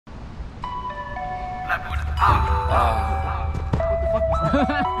I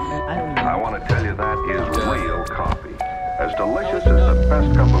want to tell you that is real coffee. As delicious as the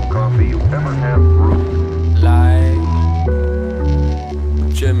best cup of coffee you ever have brewed. Like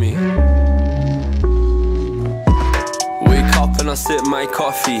Jimmy. Wake up and I sip my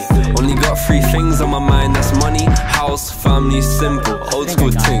coffee. Only got 3 things on my mind, that's money, house, family, simple. Old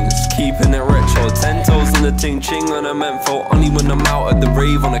school things, keeping it retro. 10 toes in the ting ching on a menthol. Only when I'm out at the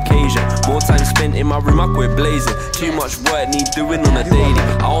rave on occasion. More time spent in my room, I quit blazing. Too much work need doing on a daily.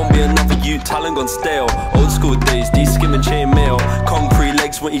 I won't be another youth, talent gone stale. Old school days, de-skimming chain mail. Concrete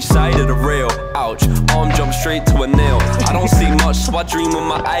legs on each side of the rail. Ouch, arm jump straight to a nail. I don't see much, so I dream with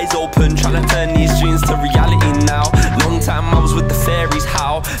my eyes open. Trying to turn these dreams to reality now. Long time I was with the fairies,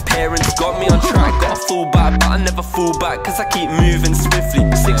 how? Parents got me on track, got a full back, but I never fall back, cause I keep moving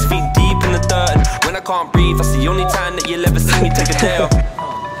swiftly. 6 feet deep in the dirt, and when I can't breathe, that's the only time that you'll ever see me take a day off.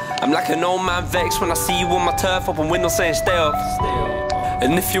 I'm like an old man vexed when I see you on my turf, open window saying stay off.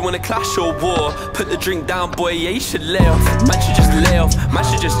 And if you wanna clash or war, put the drink down, boy, yeah, you should lay off. Man should just lay off, man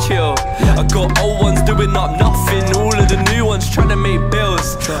should just chill. I got old ones doing up nothing, all of the new ones trying to make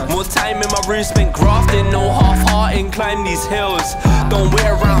bills. More time in my room spent grafting, no half-hearting, climb these hills. Don't wait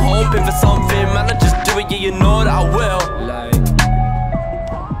around hoping for something, man, I just do it, yeah, you know that I will.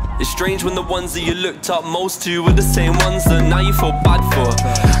 It's strange when the ones that you looked up most to were the same ones that now you feel bad for.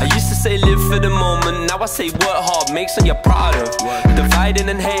 I used to say live for the moment, now I say work hard, make sure you're proud of. Dividing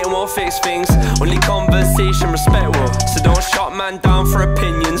and hating won't fix things, only conversation respect will. So don't shut man down for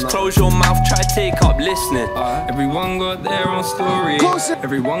opinions, close your mouth, try to take up listening. Everyone got their own story,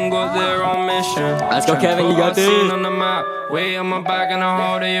 everyone got their own mission. Let's go Kevin, you got this. On the map, way on my back and I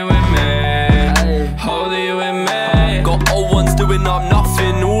hold you with me, hold you with me. Got old ones doing up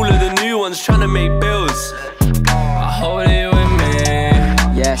nothing, all of the new ones trying to make bills. I hold you with me,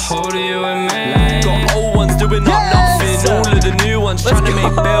 yes. Hold you with me. Got old ones doing up nothing, all of the new ones trying to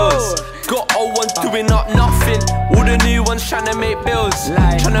make bills. Got old ones doing up nothing, all the new ones trying to make bills.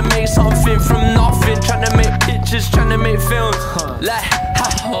 Trying to make something from nothing, trying to make pictures, trying to make films. Like, I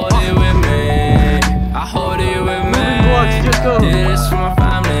hold you with me, I hold you with me. Did this for my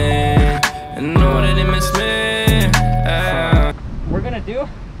family, and know that they miss me. We're gonna do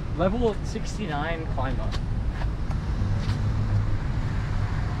level 69 climb up.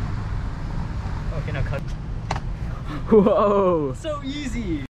 Okay, now cut. Whoa! So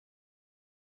easy!